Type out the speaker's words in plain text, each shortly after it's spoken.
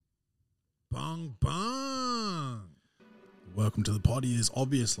Bung Bung. Welcome to the Potty is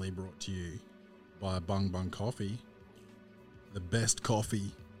obviously brought to you by Bung Bung Coffee. The best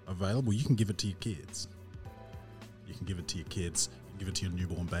coffee available. You can give it to your kids. You can give it to your kids. You can give it to your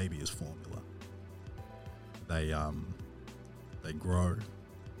newborn baby as formula. They grow.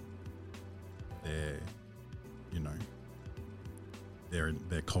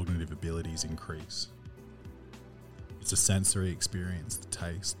 Their cognitive abilities increase. It's a sensory experience, the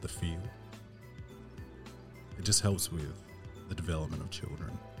taste, the feel. It just helps with the development of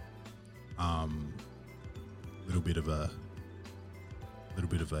children. Little bit of a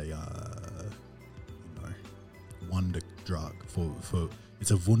wonder drug for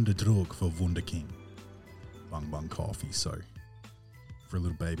it's a Wunder drug for Wunder King. Bung Bung Coffee. So for a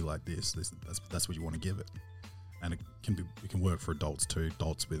little baby like this, that's what you want to give it. And it can work for adults too,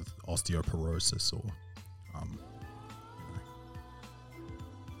 adults with osteoporosis or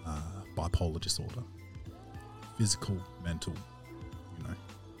bipolar disorder, physical, mental,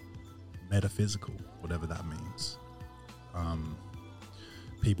 metaphysical, whatever that means.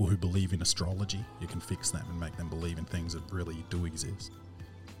 People who believe in astrology, you can fix them and make them believe in things that really do exist.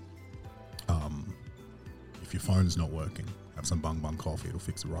 If your phone's not working, have some Bung Bung Coffee, it'll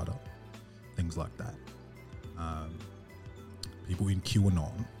fix it right up. Things like that. People in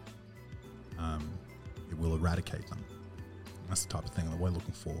QAnon, it will eradicate them. That's the type of thing that we're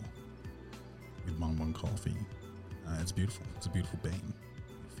looking for with Bung Bung Coffee. It's beautiful. It's a beautiful bean.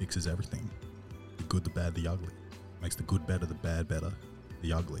 It fixes everything. The good, the bad, the ugly. Makes the good better, the bad better,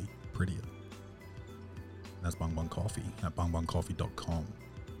 the ugly prettier. That's Bung Bung Coffee at bungbungcoffee.com.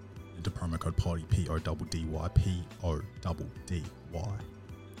 Enter promo code PODDY, PODDY, PODDY,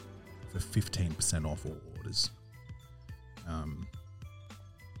 for 15% off all orders.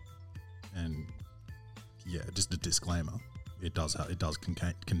 And yeah, just a disclaimer: it does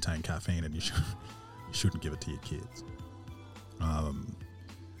contain caffeine, and you shouldn't give it to your kids.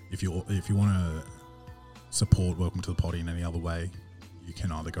 If you want to support Welcome to the Potty in any other way, you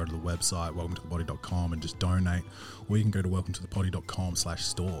can either go to the website welcometothepotty.com and just donate, or you can go to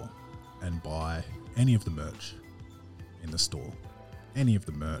welcometothepotty.com/store and buy any of the merch in the store, any of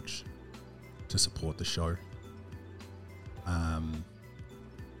the merch to support the show.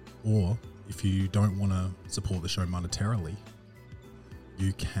 Or if you don't want to support the show monetarily,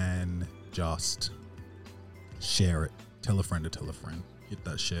 you can just share it. Tell a friend to tell a friend. Hit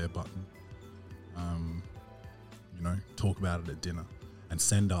that share button. Talk about it at dinner, and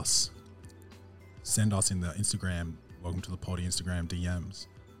send us in the Instagram Welcome to the Potty Instagram DMs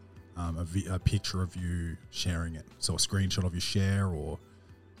a picture of you sharing it. So a screenshot of your share, or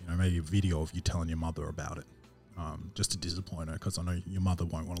maybe a video of you telling your mother about it. Just to disappoint her, because I know your mother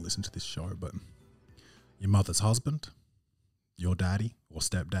won't want to listen to this show, but your mother's husband, your daddy or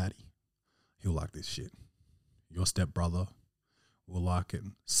stepdaddy, he'll like this shit. Your stepbrother will like it.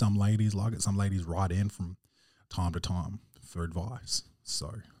 Some ladies like it. Some ladies write in from time to time for advice.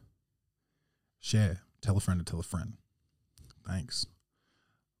 So share, tell a friend to tell a friend. Thanks.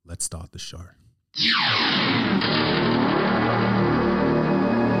 Let's start the show.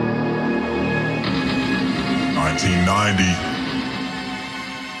 1990.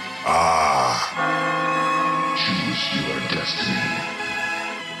 Choose your destiny.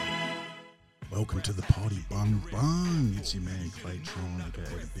 Welcome to the Potty, Bung Bung. It's your man Claytron, aka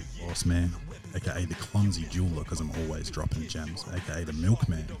the Big Boss Man, aka the Clumsy Jeweler, because I'm always dropping gems, aka the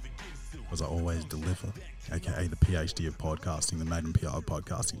Milkman, because I always deliver, aka the PhD of podcasting, the Magnum PI of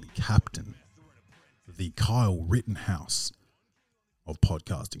podcasting, the Captain, the Kyle Rittenhouse of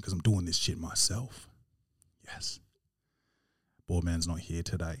podcasting, because I'm doing this shit myself. Yes. Boardman's not here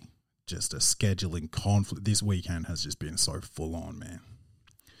today. Just a scheduling conflict. This weekend has just been so full on, man.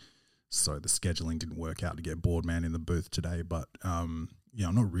 So the scheduling didn't work out to get Boardman in the booth today. But, I'm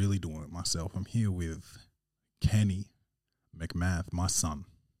not really doing it myself. I'm here with Kenny McMath, my son.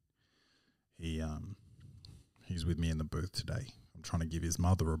 He's with me in the booth today. I'm trying to give his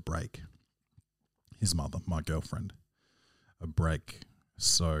mother a break. His mother, my girlfriend, a break.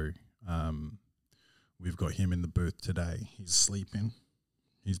 So, we've got him in the booth today. He's sleeping.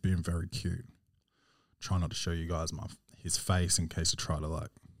 He's being very cute. Try not to show you guys his face in case you try to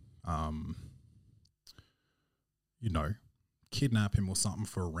kidnap him or something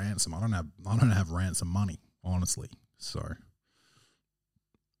for a ransom. I don't have ransom money, honestly. So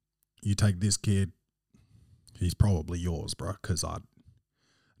you take this kid, he's probably yours, bro. Because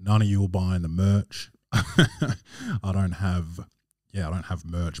none of you are buying the merch. I don't have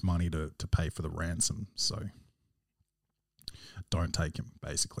merch money to pay for the ransom, so don't take him,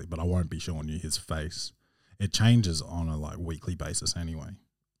 basically. But I won't be showing you his face. It changes on a weekly basis anyway,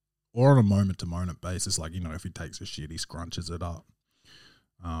 or on a moment-to-moment basis, like, if he takes a shit, he scrunches it up.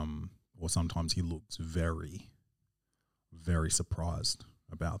 Or sometimes he looks very, very surprised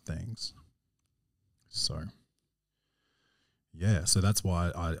about things. So, yeah, so that's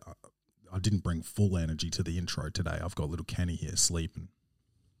why I didn't bring full energy to the intro today. I've got little Kenny here sleeping.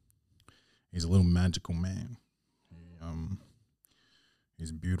 He's a little magical man.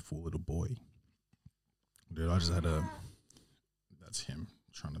 He's a beautiful little boy. Dude, that's him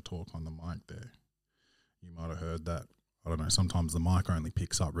trying to talk on the mic there. You might have heard that. I don't know. Sometimes the mic only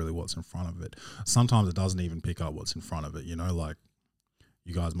picks up really what's in front of it. Sometimes it doesn't even pick up what's in front of it. Like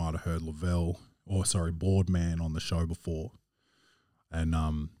you guys might have heard Boardman on the show before. And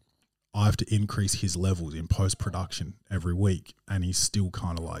I have to increase his levels in post-production every week. And he's still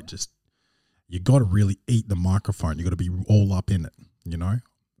kind of like you got to really eat the microphone. You got to be all up in it,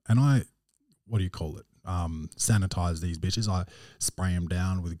 And what do you call it? Sanitize these bitches. I spray them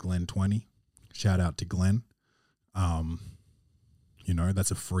down with Glen 20. Shout out to Glen.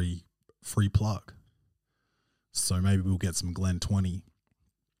 That's a free plug. So maybe we'll get some Glen 20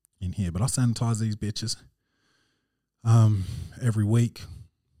 in here. But I sanitize these bitches every week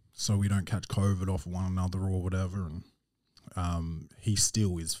so we don't catch COVID off one another or whatever. And he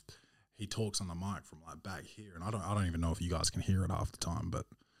talks on the mic from like back here, and I don't even know if you guys can hear it half the time, but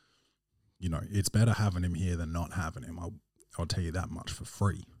it's better having him here than not having him. I'll tell you that much for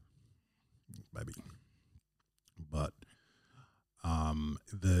free, baby. But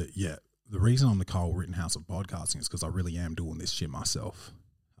the reason I'm the Carl Rittenhouse of podcasting is because I really am doing this shit myself.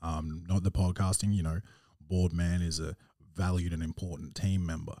 Not the podcasting, Boardman is a valued and important team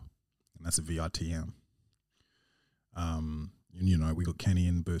member, and that's a VITM. We got Kenny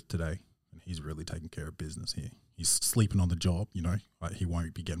in the booth today, and he's really taking care of business here. He's sleeping on the job, like he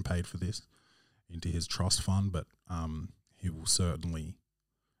won't be getting paid for this into his trust fund, but he will certainly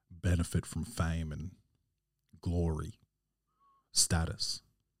benefit from fame and glory, status,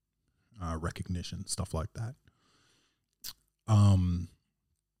 recognition, stuff like that.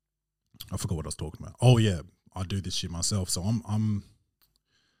 I forgot what I was talking about. Oh yeah, I do this shit myself. So I'm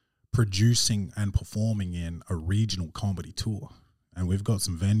producing and performing in a regional comedy tour, and we've got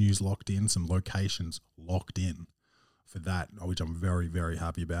some venues locked in, some locations locked in for that, which I'm very, very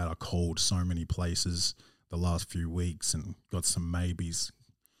happy about. I called so many places the last few weeks and got some maybes,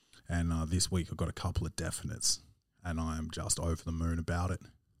 and this week I've got a couple of definites, and I am just over the moon about it.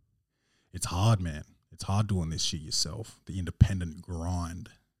 It's hard, man. It's hard doing this shit yourself, the independent grind,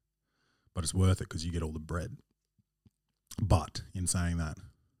 but it's worth it because you get all the bread. But in saying that,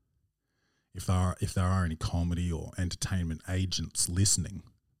 if there are any comedy or entertainment agents listening,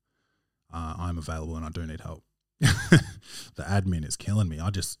 I'm available and I do need help. The admin is killing me.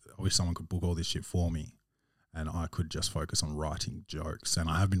 I wish someone could book all this shit for me, and I could just focus on writing jokes. And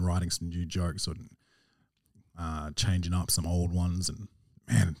I have been writing some new jokes and changing up some old ones. And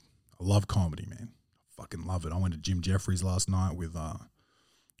man, I love comedy, man. I fucking love it. I went to Jim Jeffries last night with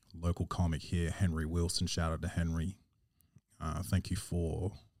local comic here, Henry Wilson. Shout out to Henry. Thank you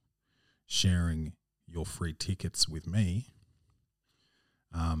for sharing your free tickets with me.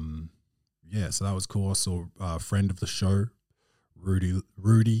 So that was cool. I saw a friend of the show, Rudy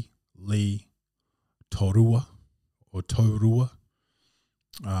Lee Torua,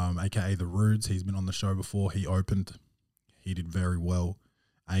 aka The Rudes. He's been on the show before. He opened. He did very well.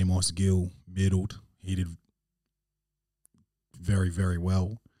 Amos Gill middled. He did very, very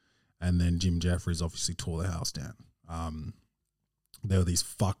well. And then Jim Jeffries obviously tore the house down. There were these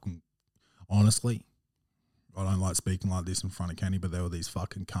fucking, honestly, I don't like speaking like this in front of Kenny, but there were these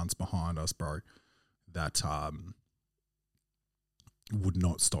fucking cunts behind us, bro, that would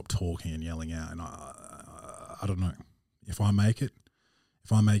not stop talking and yelling out. And I don't know. When I make it,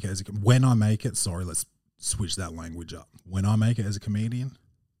 let's switch that language up. When I make it as a comedian,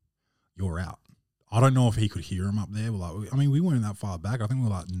 you're out. I don't know if he could hear him up there. We weren't that far back. I think we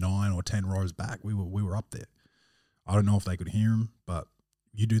were like 9 or 10 rows back. We were up there. I don't know if they could hear him, but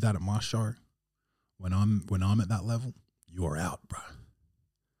you do that at my show. When I'm at that level, you are out, bro.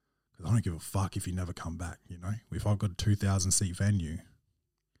 Because I don't give a fuck if you never come back, If I've got a 2,000 seat venue,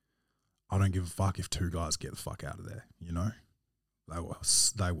 I don't give a fuck if 2 guys get the fuck out of there, They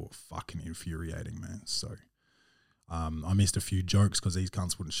were fucking infuriating, man. So I missed a few jokes because these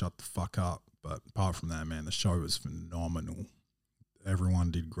cunts wouldn't shut the fuck up. But apart from that, man, the show was phenomenal.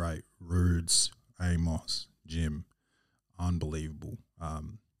 Everyone did great. Rudes, Amos, Jim, unbelievable.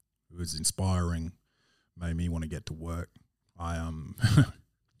 It was inspiring. Made me want to get to work. I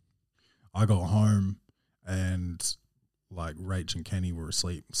got home and like Rach and Kenny were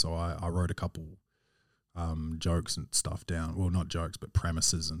asleep, so I wrote a couple jokes and stuff down. Well, not jokes, but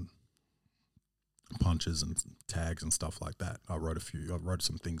premises and punches and tags and stuff like that. I wrote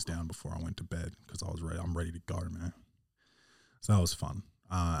some things down before I went to bed because I'm ready to go, man. So that was fun.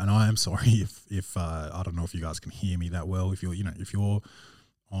 And I am sorry if I don't know if you guys can hear me that well. If you're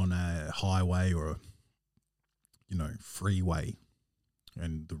on a highway or freeway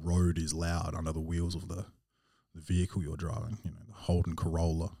and the road is loud under the wheels of the vehicle you're driving, the Holden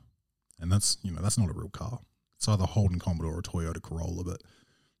Corolla, and that's not a real car. It's either Holden Commodore or Toyota Corolla, but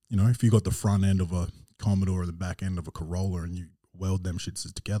if you got the front end of a Commodore or the back end of a Corolla and you weld them shits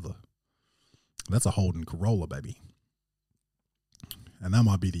together, that's a Holden Corolla, baby. And that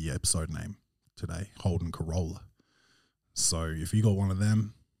might be the episode name today, Holden Corolla. So if you got one of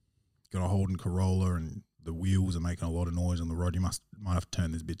them, got a Holden Corolla and the wheels are making a lot of noise on the road, you might have to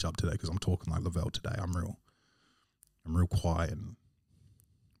turn this bitch up today because I'm talking like Lavelle today. I'm real quiet and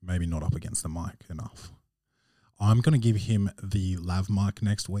maybe not up against the mic enough. I'm going to give him the lav mic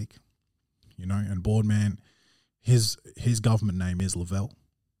next week, and Boardman, his government name is Lavelle,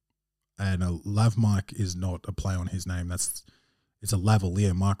 and a lav mic is not a play on his name. It's a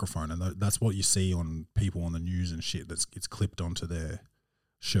lavalier microphone, and that's what you see on people on the news and shit. It's clipped onto their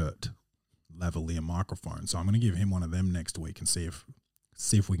shirt, lavalier microphone. So I'm going to give him one of them next week and see if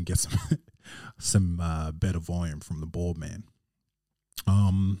we can get some better volume from the Boardman.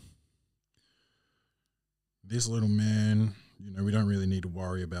 This little man, we don't really need to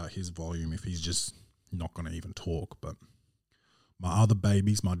worry about his volume if he's just not going to even talk. But my other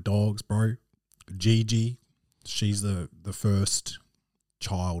babies, my dogs, bro, Gigi, she's the first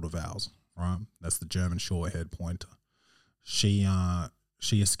child of ours, right? That's the German Shorthair Pointer. She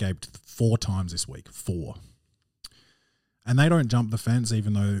escaped 4 times this week, 4. And they don't jump the fence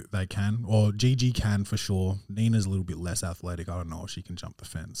even though they can. Or Gigi can for sure. Nina's a little bit less athletic. I don't know if she can jump the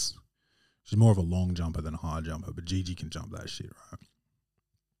fence. She's more of a long jumper than a high jumper, but Gigi can jump that shit, right?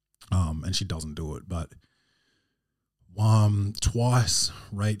 And she doesn't do it. But twice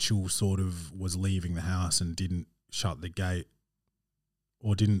Rachel sort of was leaving the house and didn't shut the gate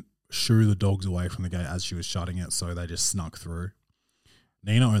or didn't shoo the dogs away from the gate as she was shutting it, so they just snuck through.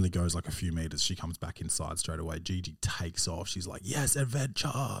 Nina only goes like a few meters. She comes back inside straight away. Gigi takes off. She's like, yes,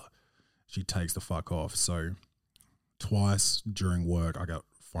 adventure. She takes the fuck off. So twice during work, I got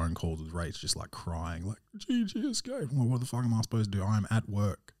phone calls with Rach just like crying, like, Gigi escaped. Well, what the fuck am I supposed to do? I am at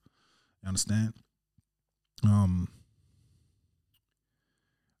work. You understand?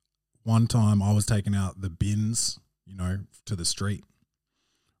 One time I was taking out the bins, to the street,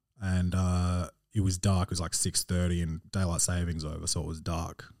 and it was dark. It was like 6:30 and daylight savings over, so it was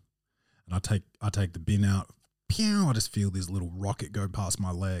dark. And I take the bin out. Pew! I just feel this little rocket go past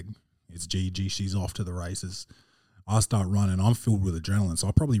my leg. It's Gigi. She's off to the races. I start running. I'm filled with adrenaline, so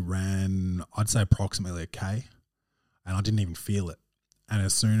I probably ran, I'd say approximately a K, and I didn't even feel it. And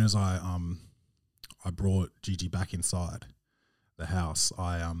as soon as I brought Gigi back inside the house,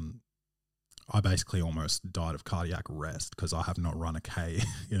 I basically almost died of cardiac arrest because I have not run a K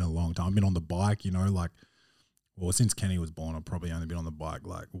in a long time. I've been on the bike, since Kenny was born, I've probably only been on the bike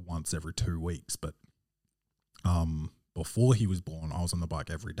like once every 2 weeks. But before he was born, I was on the bike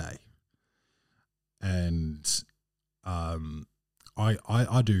every day. And I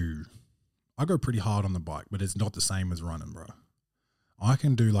go pretty hard on the bike, but it's not the same as running, bro. I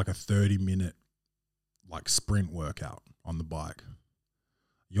can do like a 30-minute like sprint workout on the bike.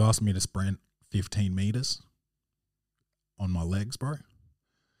 You ask me to sprint 15 meters on my legs, bro.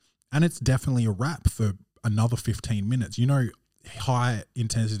 And it's definitely a wrap for another 15 minutes. High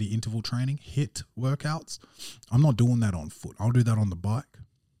intensity interval training, HIIT workouts. I'm not doing that on foot. I'll do that on the bike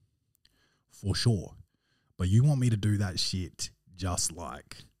for sure. But you want me to do that shit just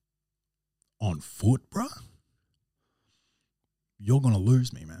like on foot, bro? You're going to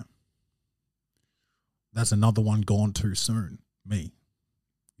lose me, man. That's another one gone too soon. Me.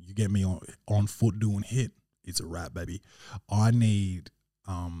 You get me on foot doing HIIT, it's a wrap, baby. I need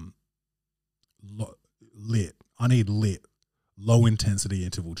lit, low intensity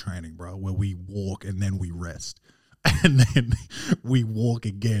interval training, bro, where we walk and then we rest. And then we walk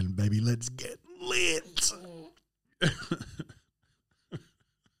again, baby. Let's get lit.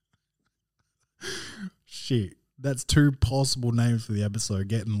 Shit. That's 2 possible names for the episode.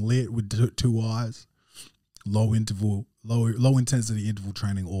 Getting lit with 2 eyes. Low intensity interval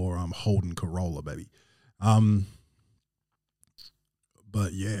training, or Holden Corolla, baby. But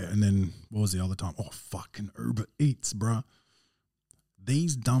yeah, and then what was the other time? Oh, fucking Uber Eats, bro.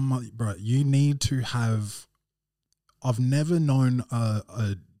 These dumb, bro. You need to have. I've never known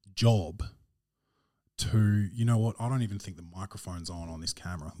a job to. You know what? I don't even think the microphone's on this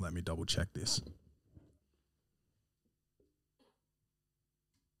camera. Let me double check this.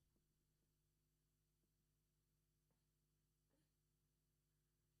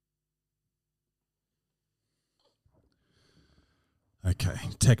 Okay,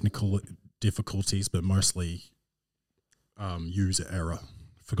 technical difficulties, but mostly user error.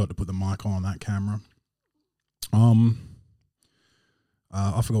 Forgot to put the mic on that camera.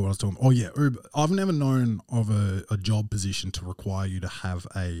 I forgot what I was talking about. Oh yeah, Uber. I've never known of a job position to require you to have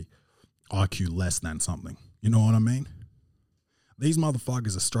a IQ less than something. You know what I mean? These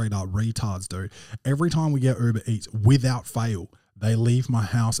motherfuckers are straight up retards, dude. Every time we get Uber Eats, without fail, they leave my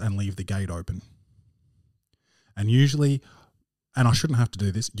house and leave the gate open. And usually, and I shouldn't have to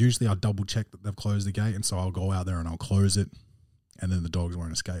do this, usually I double check that they've closed the gate, and so I'll go out there and I'll close it, and then the dogs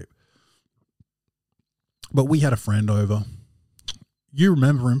won't escape. But we had a friend over. You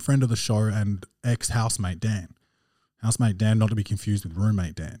remember him, friend of the show and ex-housemate Dan. Housemate Dan, not to be confused with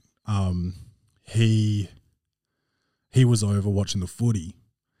roommate Dan. He was over watching the footy,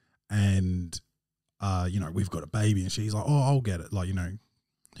 and we've got a baby, and she's like, oh, I'll get it. Like,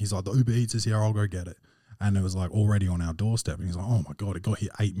 he's like, the Uber Eats is here, I'll go get it. And it was like already on our doorstep, and he's like, oh my God, it got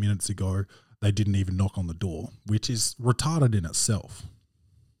here 8 minutes ago. They didn't even knock on the door, which is retarded in itself.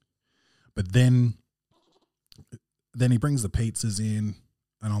 But then he brings the pizzas in,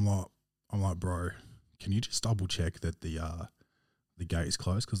 and I'm like, bro, can you just double check that the gate is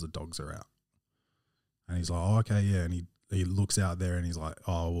closed because the dogs are out? And he's like, oh, okay, yeah. And he looks out there and he's like,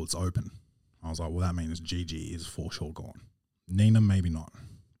 oh, well, it's open. I was like, well, that means Gigi is for sure gone. Nina, maybe not,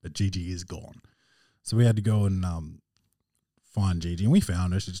 but Gigi is gone. So we had to go and find Gigi, and we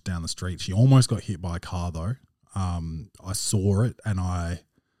found her. She's just down the street. She almost got hit by a car though. I saw it and I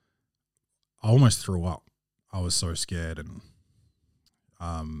almost threw up. I was so scared, and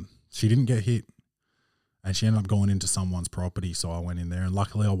she didn't get hit, and she ended up going into someone's property. So I went in there, and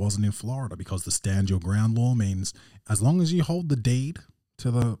luckily I wasn't in Florida, because the stand your ground law means as long as you hold the deed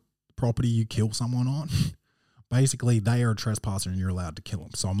to the property you kill someone on, basically they are a trespasser and you're allowed to kill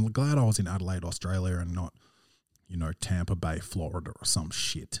them. So I'm glad I was in Adelaide, Australia, and not, Tampa Bay, Florida or some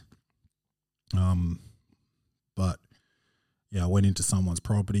shit. But yeah, I went into someone's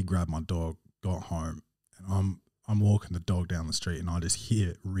property, grabbed my dog, got home, and I'm walking the dog down the street, and I just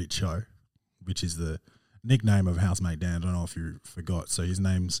hear Richo, which is the nickname of housemate Dan. I don't know if you forgot. So his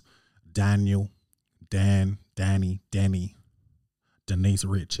name's Daniel, Dan, Danny, Denny, Denise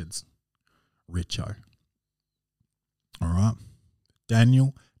Richards, Richo. All right.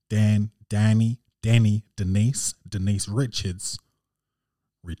 Daniel, Dan, Danny, Denny, Denise Richards,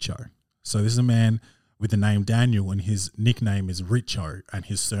 Richo. So this is a man with the name Daniel, and his nickname is Richo, and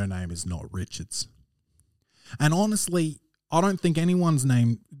his surname is not Richards. And honestly, I don't think anyone's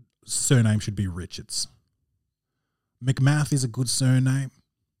surname should be Richards. McMath is a good surname.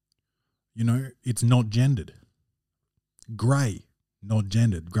 It's not gendered. Grey, not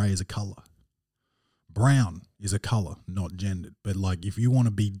gendered. Grey is a colour. Brown is a colour, not gendered. But like, if you want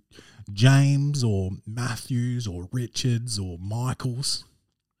to be James or Matthews or Richards or Michaels,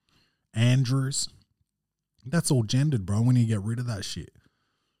 Andrews, that's all gendered, bro. We need to get rid of that shit.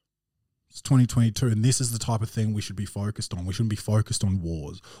 It's 2022, and this is the type of thing we should be focused on. We shouldn't be focused on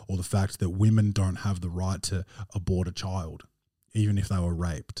wars or the fact that women don't have the right to abort a child, even if they were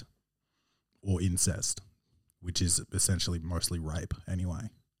raped, or incest, which is essentially mostly rape anyway.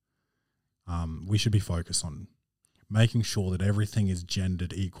 We should be focused on making sure that everything is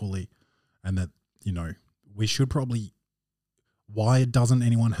gendered equally, and that, we should probably, why doesn't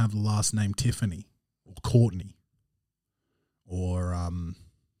anyone have the last name Tiffany or Courtney or,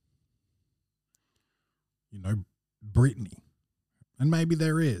 Brittany? And maybe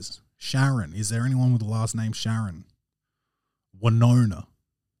there is. Sharon. Is there anyone with the last name Sharon? Winona.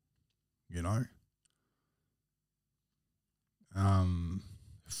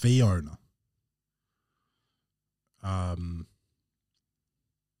 Fiona.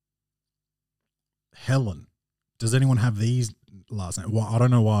 Helen. Does anyone have these last names? Well, I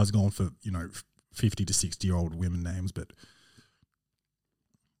don't know why I was going for, 50 to 60-year-old women names, but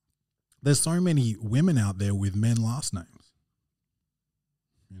there's so many women out there with men last names,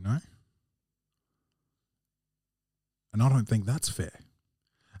 And I don't think that's fair.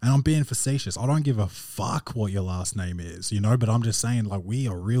 And I'm being facetious. I don't give a fuck what your last name is, but I'm just saying, like, we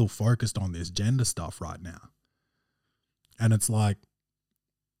are real focused on this gender stuff right now. And it's like,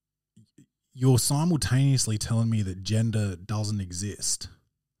 you're simultaneously telling me that gender doesn't exist,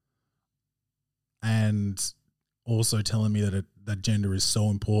 and also telling me that gender is so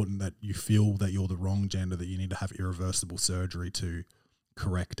important that you feel that you're the wrong gender, that you need to have irreversible surgery to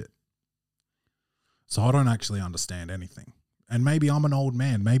correct it. So I don't actually understand anything. And maybe I'm an old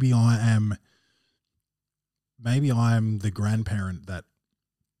man. Maybe I am the grandparent that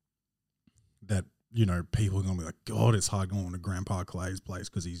people are going to be like, God, it's hard going to Grandpa Clay's place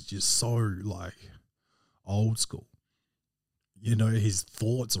because he's just so, like, old school. you know, his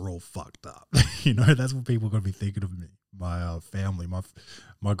thoughts are all fucked up. You know, that's what people are going to be thinking of me, my family,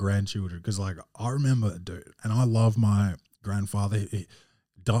 my grandchildren. Because, like, I remember, dude, and I love my grandfather.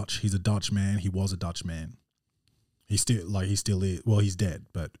 Dutch, he's a Dutch man. He was a Dutch man. He still is. Well, he's dead,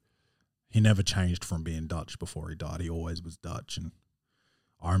 but he never changed from being Dutch before he died. He always was Dutch. And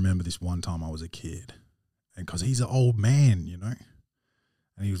I remember this one time I was a kid, and because he's an old man, you know,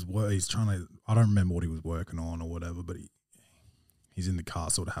 and he's trying to, I don't remember what he was working on or whatever, but he's in the car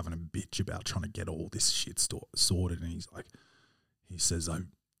sort of having a bitch about trying to get all this shit sorted. And he's like, he says,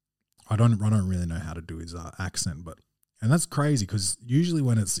 I don't really know how to do his accent, but, and that's crazy because usually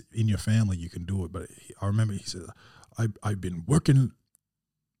when it's in your family, you can do it. But I remember he said, I've been working,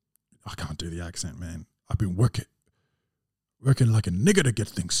 I can't do the accent, man. I've been working like a nigger to get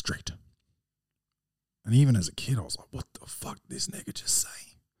things straight. And even as a kid, I was like, what the fuck did this nigga just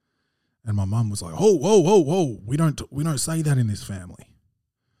say? And my mum was like, whoa, we don't say that in this family.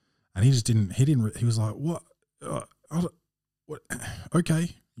 And he was like, what? What?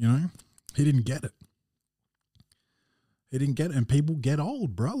 Okay, you know, he didn't get it. And people get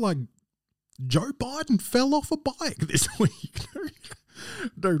old, bro. Like, Joe Biden fell off a bike this week.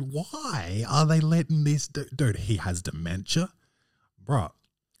 Dude, why are they letting this dude? He has dementia, bro.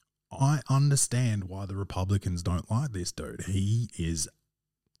 I understand why the Republicans don't like this dude. He is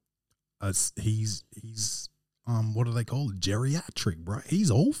he's what do they call it? Geriatric, bro. He's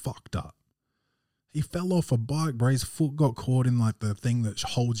all fucked up. He fell off a bike, bro. His foot got caught in like the thing that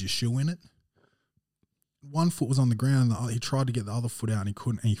holds your shoe in it. One foot was on the ground. He tried to get the other foot out and he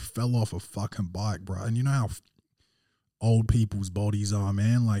couldn't. And he fell off a fucking bike, bro. And you know how old people's bodies are,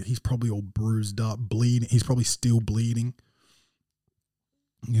 man. Like, he's probably all bruised up, bleeding. He's probably still bleeding.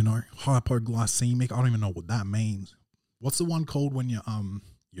 You know, hypoglycemic. I don't even know what that means. What's the one called when you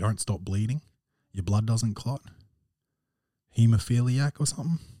don't stop bleeding? Your blood doesn't clot? Hemophiliac or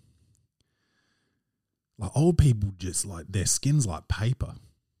something? Like, old people just, like, their skin's like paper.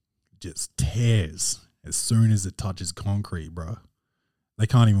 Just tears as soon as it touches concrete, bro. They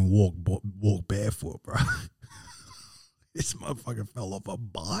can't even walk barefoot, bro. This motherfucker fell off a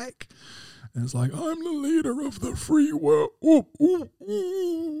bike. And it's like, I'm the leader of the free world. Ooh, ooh,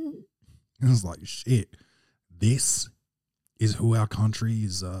 ooh. And it's like, shit. This is who our country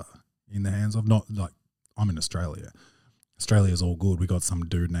is in the hands of. Not like, I'm in Australia. Australia's all good. We got some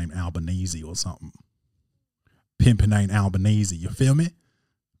dude named Albanese or something. Pimpin' ain't Albanese. You feel me?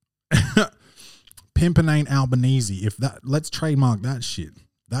 Pimpin' ain't Albanese. Let's trademark that shit.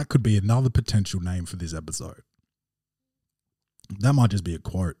 That could be another potential name for this episode. That might just be a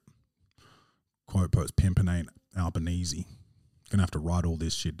quote. Quote post, Pimpin' ain't Albanese. Gonna have to write all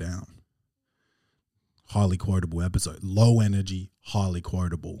this shit down. Highly quotable episode. Low energy, highly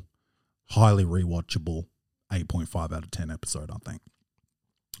quotable, highly rewatchable. 8.5 out of 10 episode, I think.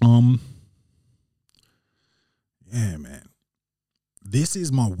 Yeah, man. This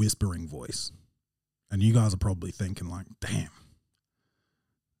is my whispering voice. And you guys are probably thinking like, damn,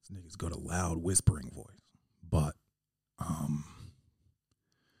 this nigga's got a loud whispering voice. But,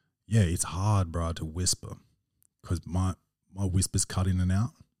 yeah, it's hard, bro, to whisper because my whispers cut in and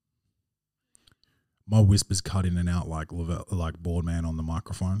out. My whispers cut in and out like Boardman on the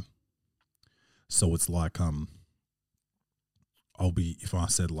microphone. So it's like, if I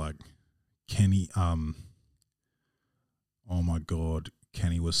said like, Kenny, oh my God,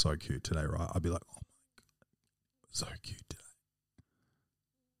 Kenny was so cute today, right? I'd be like, oh my God, so cute today.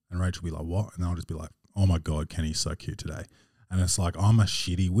 And Rachel would be like, what? And I'll just be like, oh my God, Kenny's so cute today. And it's like, I'm a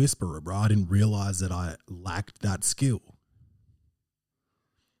shitty whisperer, bro. I didn't realize that I lacked that skill.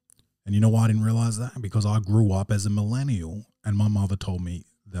 And you know why I didn't realize that? Because I grew up as a millennial and my mother told me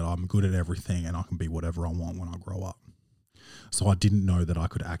that I'm good at everything and I can be whatever I want when I grow up. So I didn't know that I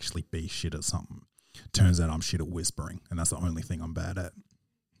could actually be shit at something. Turns out I'm shit at whispering, and that's the only thing I'm bad at.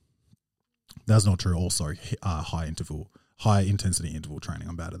 That's not true. Also, high intensity interval training,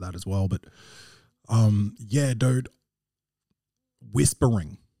 I'm bad at that as well. But yeah, dude,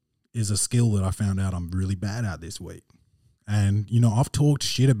 whispering is a skill that I found out I'm really bad at this week. And you know, I've talked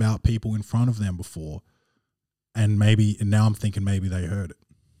shit about people in front of them before, and now I'm thinking maybe they heard it.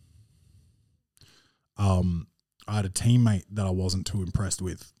 I had a teammate that I wasn't too impressed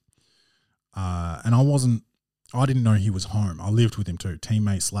with. And I didn't know he was home. I lived with him too,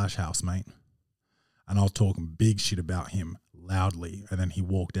 teammate / housemate. And I was talking big shit about him loudly. And then he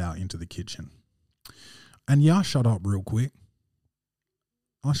walked out into the kitchen. And yeah, I shut up real quick.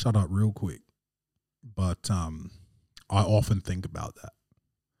 But I often think about that.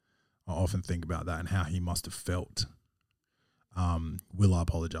 And how he must have felt. Will I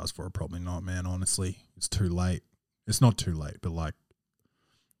apologize for it? Probably not, man. Honestly, it's too late. It's not too late, but like,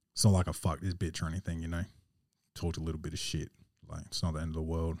 it's not like I fucked this bitch or anything, you know. Talked a little bit of shit. Like, it's not the end of the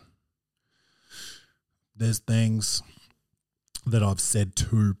world. There's things that I've said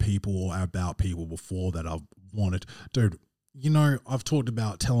to people or about people before that I've wanted. Dude, you know, I've talked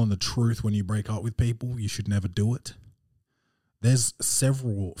about telling the truth when you break up with people. You should never do it. There's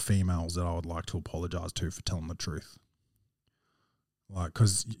several females that I would like to apologize to for telling the truth. Like,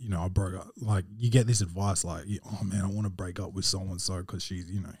 because, you know, I broke up. Like, you get this advice like, oh, man, I want to break up with so-and-so because she's,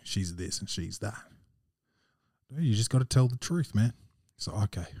 you know, she's this and she's that. Dude, you just got to tell the truth, man. So,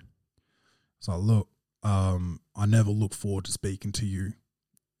 okay. So, look, I never look forward to speaking to you.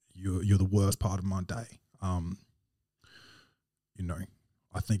 You're the worst part of my day. You know,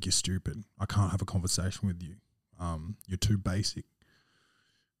 I think you're stupid. I can't have a conversation with you. You're too basic.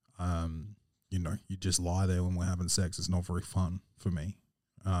 You know, you just lie there when we're having sex. It's not very fun for me.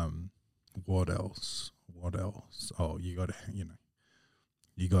 What else? Oh, you got, you know,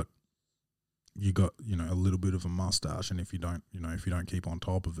 you got, you know, a little bit of a mustache. And if you don't keep on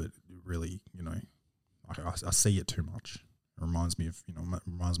top of it, really, you know, I see it too much. It reminds me of my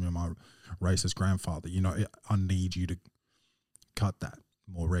racist grandfather. You know, I need you to cut that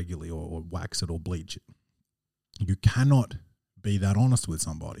more regularly or wax it or bleach it. You cannot be that honest with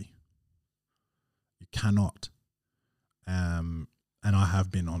somebody. You cannot. And I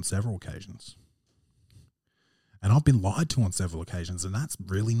have been on several occasions. And I've been lied to on several occasions, and that's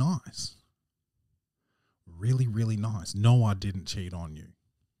really nice. Really, really nice. No, I didn't cheat on you.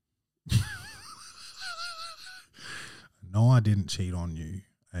 No, I didn't cheat on you.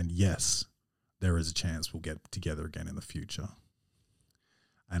 And yes, there is a chance we'll get together again in the future.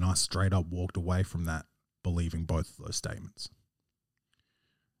 And I straight up walked away from that believing both of those statements.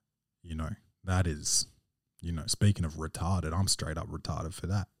 You know, that is, you know, speaking of retarded, I'm straight up retarded for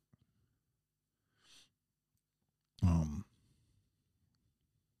that.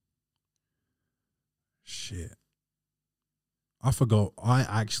 Shit. I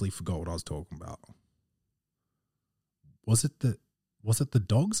actually forgot what I was talking about. Was it the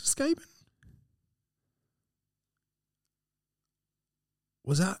dogs escaping?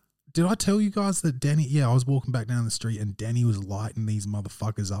 Did I tell you guys that Danny, I was walking back down the street and Danny was lighting these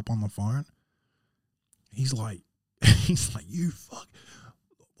motherfuckers up on the phone. He's like, you fuck,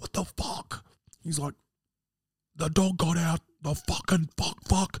 what the fuck? He's like, the dog got out, the fucking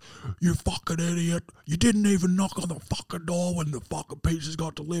fuck, you fucking idiot. You didn't even knock on the fucking door when the fucking pizzas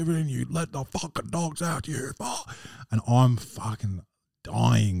got delivered and you let the fucking dogs out, you fuck. And I'm fucking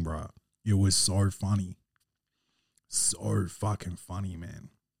dying, bro. It was so funny. So fucking funny, man.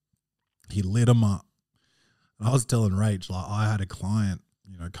 He lit him up. And I was telling Rach, like, I had a client,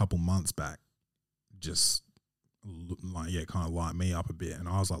 you know, a couple months back, just like, kind of light me up a bit. And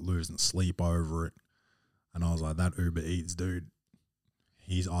I was like losing sleep over it. And I was like, that Uber Eats dude,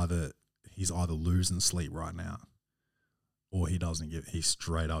 he's either losing sleep right now, or he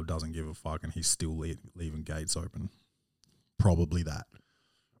straight up doesn't give a fuck, and he's still leaving gates open. Probably that.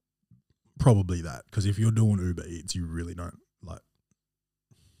 Because if you're doing Uber Eats, you really don't, like,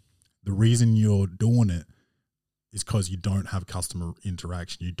 the reason you're doing it is because you don't have customer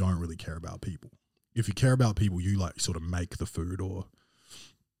interaction. You don't really care about people. If you care about people, you like sort of make the food or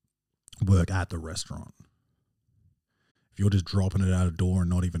work at the restaurant. If you're just dropping it out a door and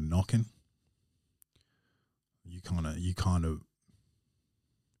not even knocking, you're kind of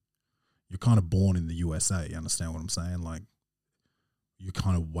born in the USA. You understand what I'm saying? Like, you're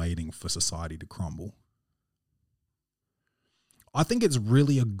kind of waiting for society to crumble. I think it's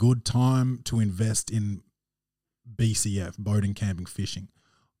really a good time to invest in BCF, boating, camping, fishing,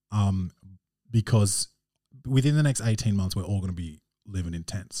 because within the next 18 months, we're all going to be living in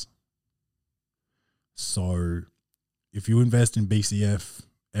tents. So if you invest in BCF,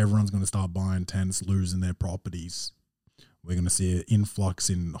 everyone's going to start buying tents, losing their properties. We're going to see an influx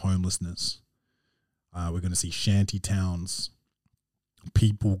in homelessness. We're going to see shanty towns,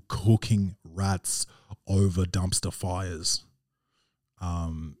 people cooking rats over dumpster fires,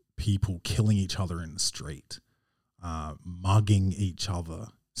 people killing each other in the street, mugging each other,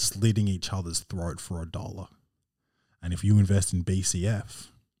 slitting each other's throat for $1. And if you invest in BCF,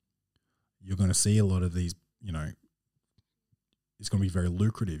 you're going to see a lot of these, you know, it's going to be very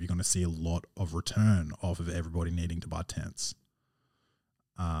lucrative. You're going to see a lot of return off of everybody needing to buy tents.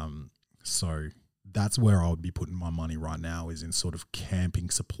 So that's where I would be putting my money right now, is in sort of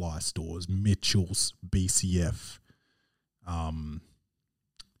camping supply stores, Mitchell's, BCF.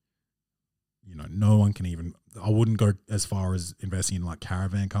 You know, no one can even, I wouldn't go as far as investing in like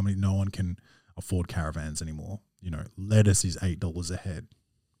caravan company. No one can afford caravans anymore. You know, lettuce is $8 a head.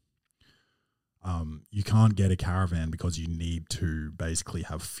 You can't get a caravan because you need to basically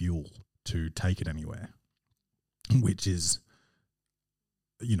have fuel to take it anywhere, which is,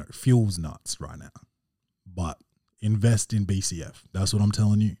 fuel's nuts right now. But invest in BCF. That's what I'm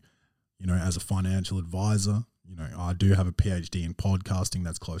telling you. As a financial advisor, I do have a PhD in podcasting.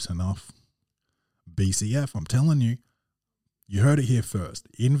 That's close enough. BCF, I'm telling you, you heard it here first.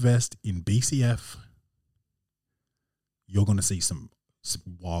 Invest in BCF. You're going to see some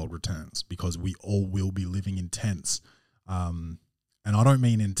wild returns because we all will be living in tents. And I don't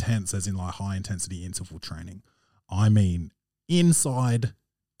mean intense as in like high intensity interval training. I mean inside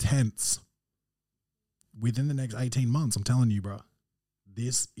tents within the next 18 months. I'm telling you, bro,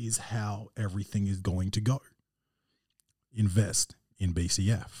 this is how everything is going to go. Invest in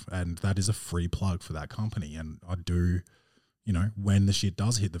BCF. And that is a free plug for that company. And I do, when the shit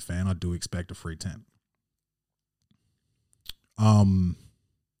does hit the fan, I do expect a free tent.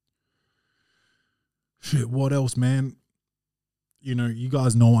 Shit, what else, man? You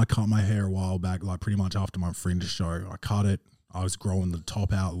guys know I cut my hair a while back, like pretty much after my Fringe show. I cut it. I was growing the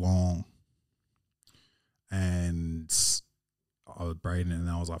top out long. And I was braiding it, and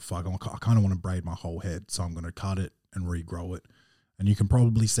I was like, fuck, I kind of want to braid my whole head, so I'm going to cut it and regrow it. And you can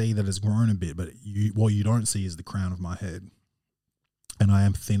probably see that it's grown a bit, but what you don't see is the crown of my head. And I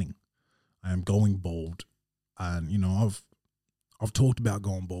am thinning. I am going bald. And, I've talked about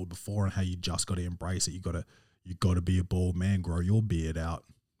going bald before and how you just got to embrace it. You got to be a bald man, grow your beard out,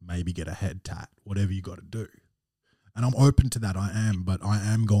 maybe get a head tat, whatever you got to do. And I'm open to that. I am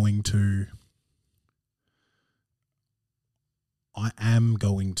going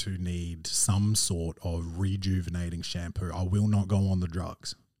to need some sort of rejuvenating shampoo. I will not go on the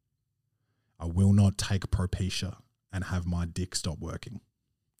drugs. I will not take Propecia and have my dick stop working.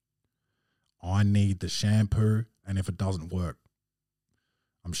 I need the shampoo, and if it doesn't work,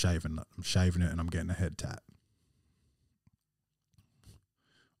 I'm shaving it. And I'm getting a head tat.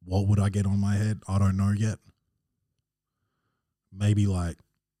 What would I get on my head? I don't know yet. Maybe like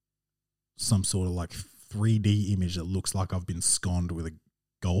some sort of like 3D image that looks like I've been sconed with a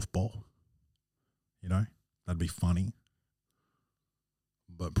golf ball. That'd be funny,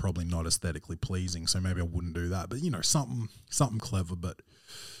 but probably not aesthetically pleasing. So maybe I wouldn't do that. But something clever. But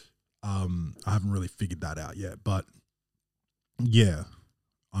I haven't really figured that out yet. But yeah,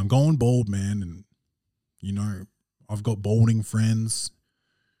 I'm going bald, man, and I've got balding friends.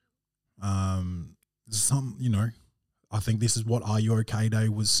 I think this is what Are You OK Day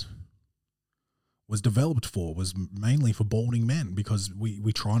was developed for, was mainly for balding men, because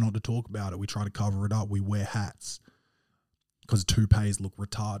we try not to talk about it. We try to cover it up. We wear hats because toupees look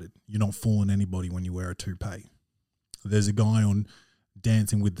retarded. You're not fooling anybody when you wear a toupee. There's a guy on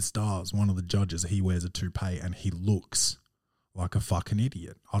Dancing with the Stars, one of the judges, he wears a toupee and he looks like a fucking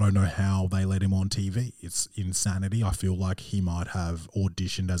idiot. I don't know how they let him on TV. It's insanity. I feel like he might have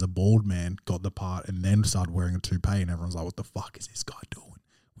auditioned as a bald man, got the part, and then started wearing a toupee, and everyone's like, what the fuck is this guy doing?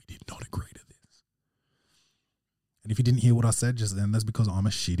 We did not agree to this. And if you didn't hear what I said just then, that's because I'm a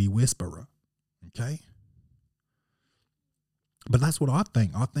shitty whisperer. Okay? But that's what I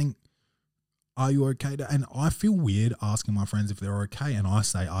think. I think, are you okay? And I feel weird asking my friends if they're okay, and I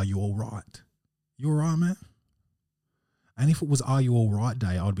say, are you all right? You all right, man? And if it was Are You All Right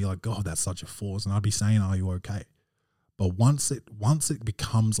Day, I'd be like, God, that's such a force. And I'd be saying, are you okay? But once it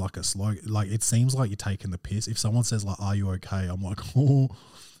becomes like a slogan, like it seems like you're taking the piss. If someone says like, are you okay? I'm like, oh,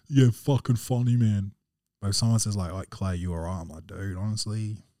 yeah, fucking funny, man. But if someone says like Clay, you all right? I'm like, dude,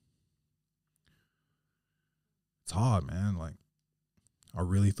 honestly, it's hard, man. Like, I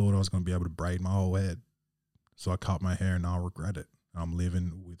really thought I was going to be able to braid my whole head. So I cut my hair and I regret it. I'm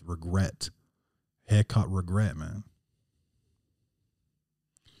living with regret. Haircut regret, man.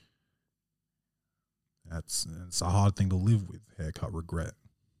 It's a hard thing to live with, haircut regret.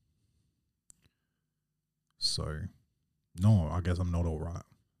 So, no, I guess I'm not all right.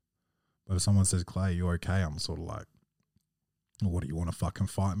 But if someone says, Clay, you okay? I'm sort of like, what, do you want to fucking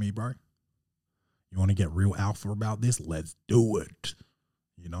fight me, bro? You want to get real alpha about this? Let's do it.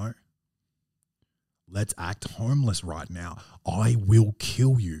 Let's act homeless right now. I will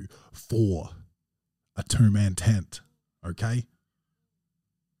kill you for a 2-man tent, okay?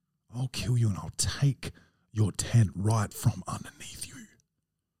 I'll kill you and I'll take your tent right from underneath you.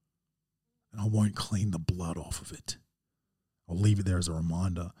 And I won't clean the blood off of it. I'll leave it there as a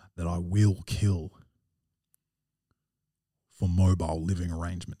reminder that I will kill for mobile living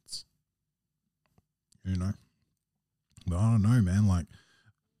arrangements. But I don't know, man. Like,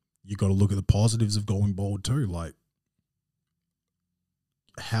 you got to look at the positives of going bald too. Like,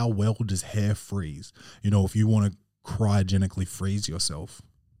 how well does hair freeze? If you want to cryogenically freeze yourself,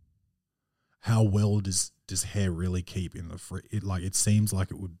 how well does hair really keep in the it seems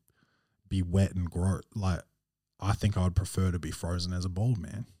like it would be wet and grow. Like, I think I'd prefer to be frozen as a bald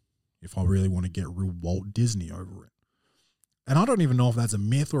man if I really want to get real Walt Disney over it. And I don't even know if that's a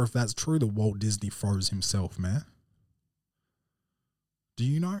myth or if that's true that Walt Disney froze himself, man. Do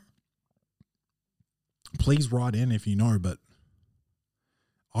you know? Please write in if you know, but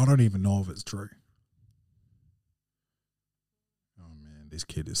I don't even know if it's true. Oh, man, this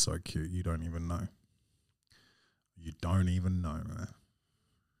kid is so cute. You don't even know. You don't even know, man.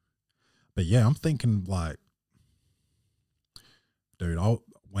 But yeah, I'm thinking like, dude,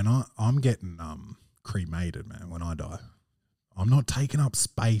 I'm getting cremated, man, when I die. I'm not taking up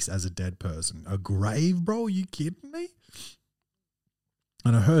space as a dead person. A grave, bro? Are you kidding me?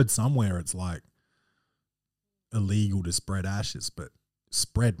 And I heard somewhere it's like illegal to spread ashes, but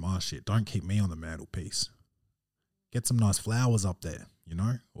spread my shit. Don't keep me on the mantelpiece. Get some nice flowers up there, you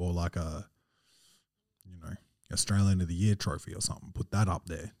know? Or like a, Australian of the Year trophy or something. Put that up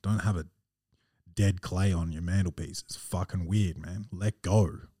there. Don't have a dead clay on your mantelpiece. It's fucking weird, man. Let go.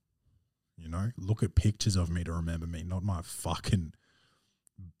 You know? Look at pictures of me to remember me, not my fucking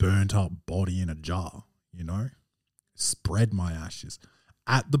burnt up body in a jar, you know? Spread my ashes.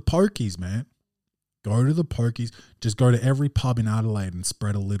 At the pokies, man. Go to the pokies. Just go to every pub in Adelaide and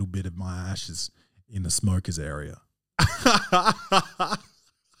spread a little bit of my ashes in the smokers area.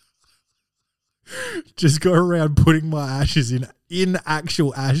 Just go around putting my ashes in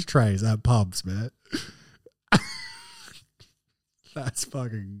actual ashtrays at pubs, man. That's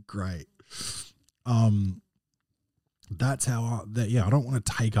fucking great. That's how I don't want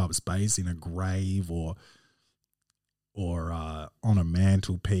to take up space in a grave or on a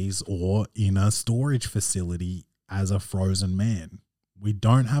mantelpiece or in a storage facility as a frozen man. We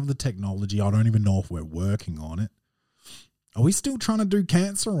don't have the technology. I don't even know if we're working on it. Are we still trying to do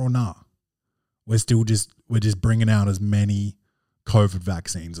cancer or not? We're just bringing out as many COVID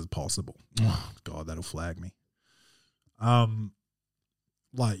vaccines as possible. Oh, God, that'll flag me.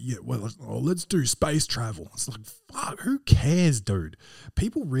 Let's do space travel. It's like, fuck, who cares, dude?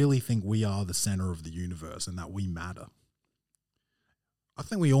 People really think we are the center of the universe and that we matter. I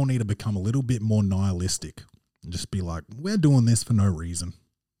think we all need to become a little bit more nihilistic and just be like, we're doing this for no reason.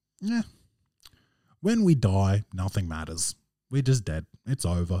 Yeah. When we die, nothing matters. We're just dead. It's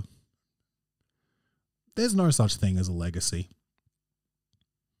over. There's no such thing as a legacy.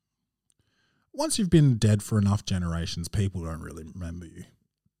 Once you've been dead for enough generations, people don't really remember you.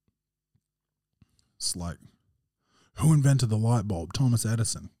 It's like, who invented the light bulb? Thomas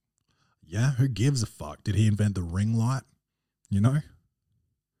Edison. Yeah, who gives a fuck? Did he invent the ring light? You know?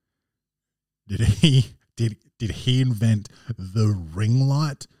 Did he invent the ring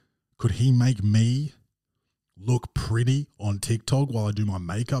light? Could he make me look pretty on TikTok while I do my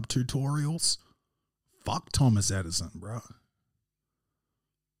makeup tutorials? Fuck Thomas Edison, bro.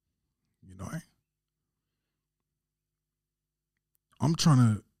 You know? I'm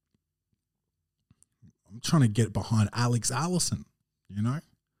trying to get behind Alex Allison, you know?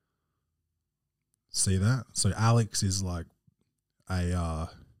 See that? So Alex is like a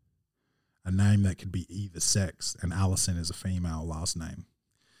name that could be either sex, and Allison is a female last name.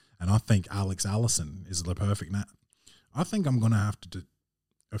 And I think Alex Allison is the perfect name. I think I'm going to have to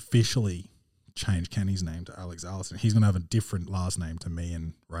officially change Kenny's name to Alex Allison. He's going to have a different last name to me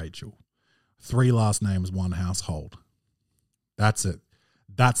and Rachel. 3 last names, 1 household. That's it.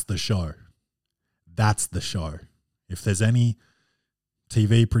 That's the show. That's the show. If there's any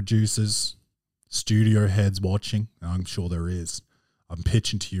TV producers, studio heads watching, and I'm sure there is, I'm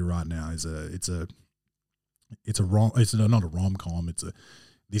pitching to you right now. It's not a rom-com.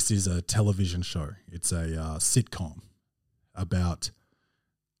 This is a television show. It's a sitcom about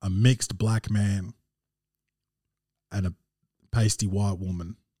a mixed black man and a pasty white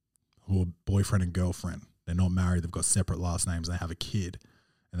woman who are boyfriend and girlfriend. They're not married. They've got separate last names. They have a kid,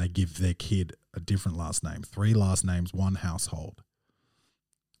 and they give their kid a different last name. 3 last names, 1 household.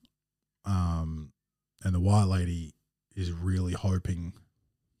 And the white lady is really hoping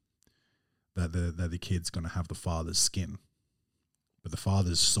that the kid's going to have the father's skin. But the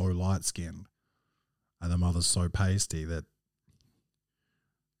father's so light-skinned and the mother's so pasty that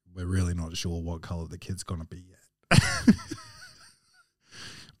we're really not sure what color the kid's going to be yet.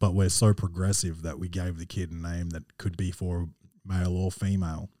 But we're so progressive that we gave the kid a name that could be for male or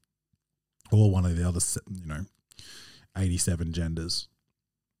female or one of the other, 87 genders.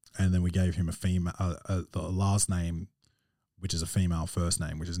 And then we gave him a female, the last name, which is a female first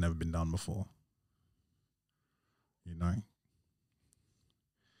name, which has never been done before. You know?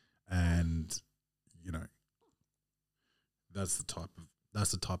 And, that's the type of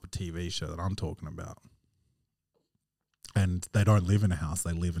That's the type of TV show that I'm talking about. And they don't live in a house,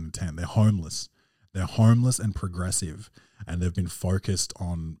 they live in a tent. They're homeless. They're homeless and progressive, and they've been focused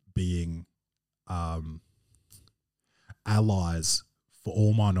on being allies for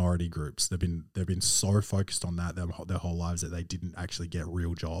all minority groups. They've been so focused on that their whole lives that they didn't actually get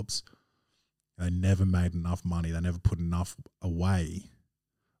real jobs. They never made enough money. They never put enough away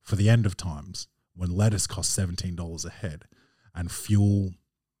for the end of times when lettuce cost $17 a head and fuel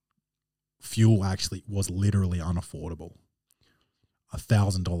actually was literally unaffordable.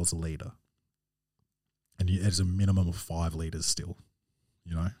 $1,000 a litre. And it's a minimum of 5 litres still,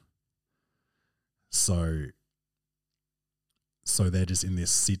 you know? So they're just in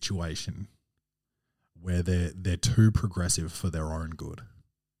this situation where they're too progressive for their own good.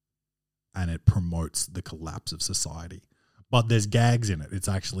 And it promotes the collapse of society. But there's gags in it. It's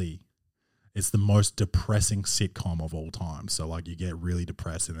the most depressing sitcom of all time. So like you get really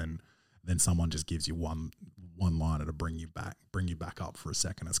depressed and then someone just gives you one liner to bring you back up for a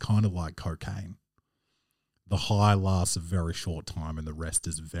second. It's kind of like cocaine. The high lasts a very short time and the rest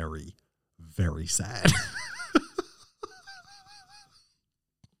is very, very sad.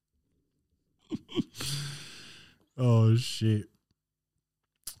 Oh shit.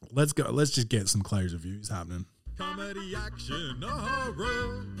 Let's go. Let's just get some Clay's reviews happening. Comedy, action,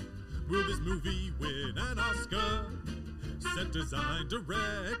 horror. Will this movie win an Oscar? Set design,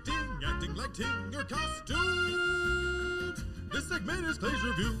 directing, acting, lighting, or costumes. This segment is Clay's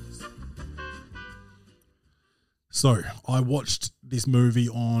reviews. So, I watched this movie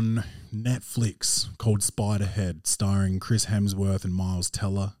on Netflix called Spiderhead, starring Chris Hemsworth and Miles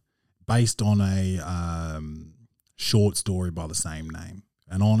Teller, based on a short story by the same name.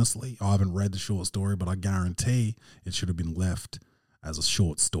 And honestly, I haven't read the short story, but I guarantee it should have been left as a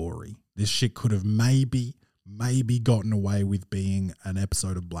short story. This shit could have maybe gotten away with being an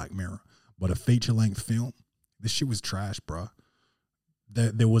episode of Black Mirror, but a feature-length film, this shit was trash, bro.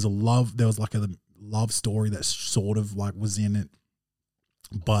 There was like a love story that sort of like was in it,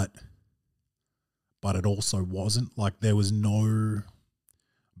 but it also wasn't. Like there was no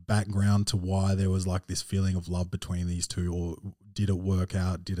background to why there was like this feeling of love between these two, or did it work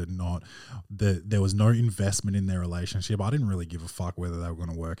out, did it not? There was no investment in their relationship. I didn't really give a fuck whether they were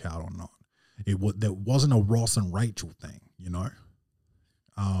going to work out or not. There wasn't a Ross and Rachel thing, you know?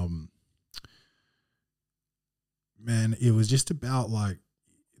 Man, it was just about like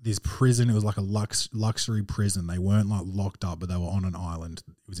this prison. It was like a luxury prison. They weren't like locked up, but they were on an island.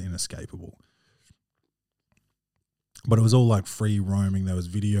 It was inescapable. But it was all like free roaming. There was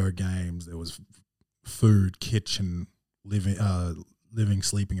video games. There was food, kitchen, living,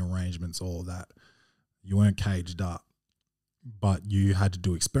 sleeping arrangements, all of that. You weren't caged up, but you had to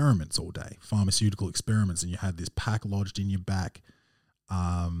do experiments all day, pharmaceutical experiments, and you had this pack lodged in your back.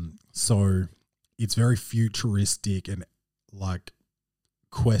 So it's very futuristic and like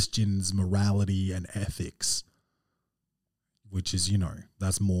questions morality and ethics, which is, you know,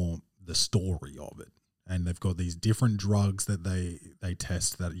 that's more the story of it. And they've got these different drugs that they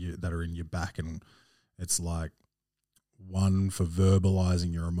test that are in your back, and it's like one for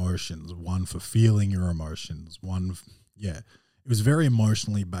verbalizing your emotions, one for feeling your emotions, it was very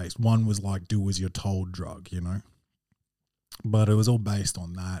emotionally based. One was like do as you're told drug, you know, but it was all based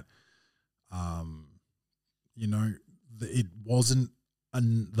on that. You know, it wasn't,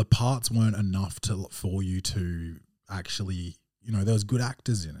 the parts weren't enough for you to actually, you know, there was good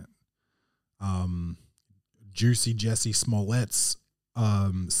actors in it. Juicy Jessie Smollett's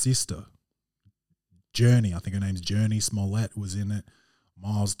sister, Journey, I think her name's Journey Smollett, was in it.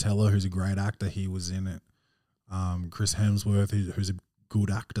 Miles Teller, who's a great actor, he was in it. Chris Hemsworth, who's a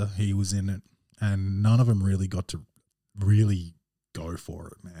good actor, he was in it. And none of them really got to really go for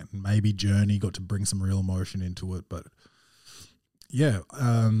it, man. Maybe Journey got to bring some real emotion into it, but yeah.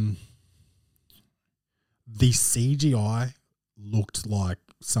 The CGI looked like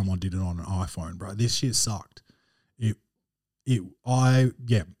someone did it on an iPhone, bro. This shit sucked.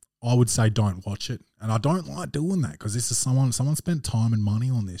 I would say don't watch it. And I don't like doing that because this is someone spent time and money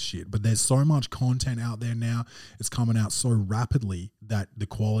on this shit. But there's so much content out there now. It's coming out so rapidly that the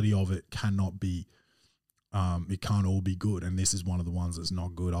quality of it cannot be, it can't all be good. And this is one of the ones that's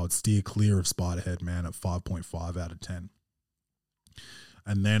not good. I would steer clear of Spiderhead, man, at 5.5 out of 10.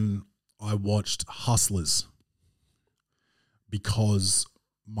 And then I watched Hustlers because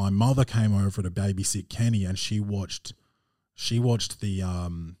my mother came over to babysit Kenny, and she watched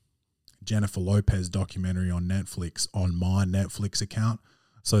the Jennifer Lopez documentary on Netflix on my Netflix account.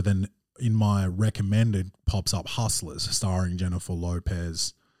 So then in my recommended pops up Hustlers starring Jennifer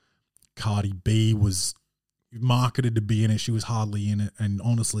Lopez. Cardi B was marketed to be in it. She was hardly in it. And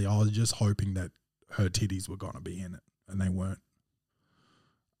honestly, I was just hoping that her titties were going to be in it, and they weren't.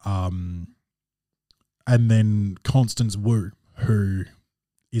 And then Constance Wu, who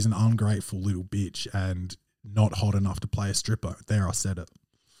is an ungrateful little bitch and not hot enough to play a stripper. There, I said it.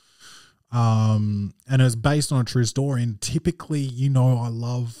 And it's based on a true story. And typically, I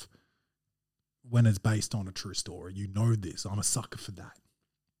love when it's based on a true story. You know this. I'm a sucker for that.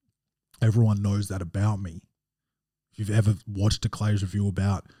 Everyone knows that about me. If you've ever watched a Clay's review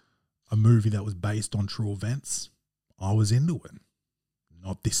about a movie that was based on true events, I was into it.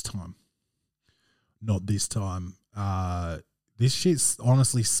 Not this time. Not this time. This shit's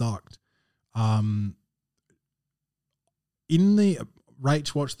honestly sucked. In the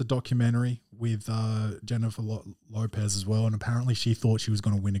Rach watched the documentary with Jennifer Lopez as well, and apparently she thought she was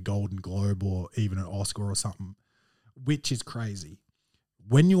going to win a Golden Globe or even an Oscar or something, which is crazy.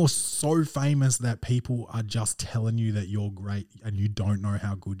 When you're so famous that people are just telling you that you're great and you don't know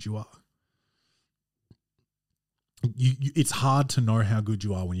how good you are, it's hard to know how good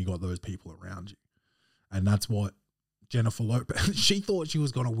you are when you got those people around you. And that's what Jennifer Lopez, she thought she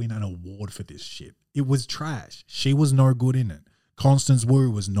was going to win an award for this shit. It was trash. She was no good in it. Constance Wu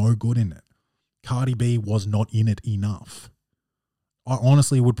was no good in it. Cardi B was not in it enough. I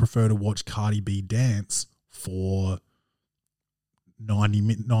honestly would prefer to watch Cardi B dance for 90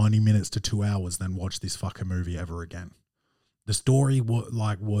 minutes to 2 hours than watch this fucking movie ever again. The story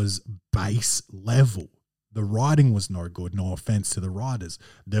was base level. The writing was no good, no offense to the writers.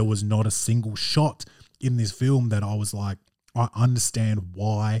 There was not a single shot in this film that I was like, I understand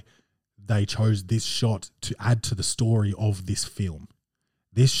why they chose this shot to add to the story of this film.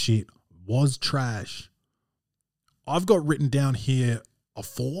 This shit was trash. I've got written down here a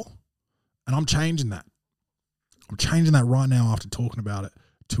 4, and I'm changing that. I'm changing that right now after talking about it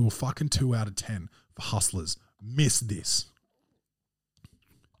to a fucking 2 out of 10 for Hustlers. Miss this.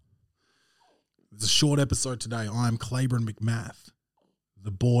 It's a short episode today. I am Claiborne McMath,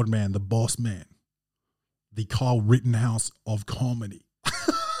 the board man, the boss man, the Kyle Rittenhouse of comedy.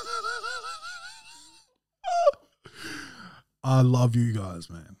 I love you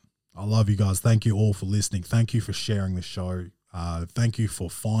guys, man. I love you guys. Thank you all for listening. Thank you for sharing the show. Thank you for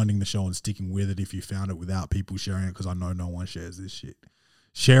finding the show and sticking with it if you found it without people sharing it, because I know no one shares this shit.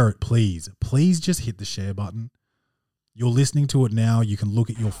 Share it, please. Please just hit the share button. You're listening to it now. You can look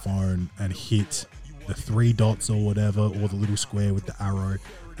at your phone and hit the 3 dots or whatever, or the little square with the arrow,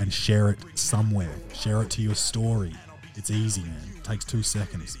 and share it somewhere. Share it to your story. It's easy, man. It takes 2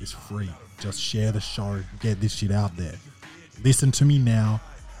 seconds. It's free. Just share the show. Get this shit out there. Listen to me now.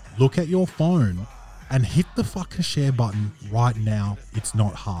 Look at your phone and hit the fucking share button right now. It's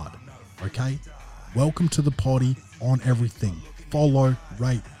not hard. Okay? Welcome to the party on everything. Follow,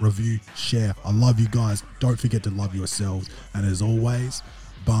 rate, review, share. I love you guys. Don't forget to love yourselves. And as always,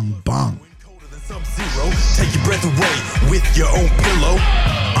 bung bung. Sub-Zero, take your breath away with your own pillow.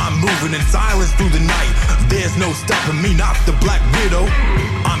 I'm moving in silence through the night. There's no stopping me, not the Black Widow.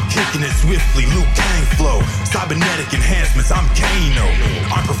 I'm kicking it swiftly, Liu Kang flow. Cybernetic enhancements, I'm Kano.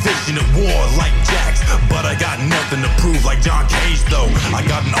 I'm proficient at war like Jax, but I got nothing to prove like John Cage though. I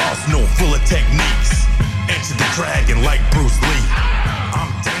got an arsenal full of techniques. Enter the dragon like Bruce Lee.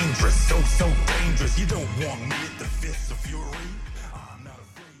 I'm dangerous, so dangerous. You don't want me at the Fists of Fury.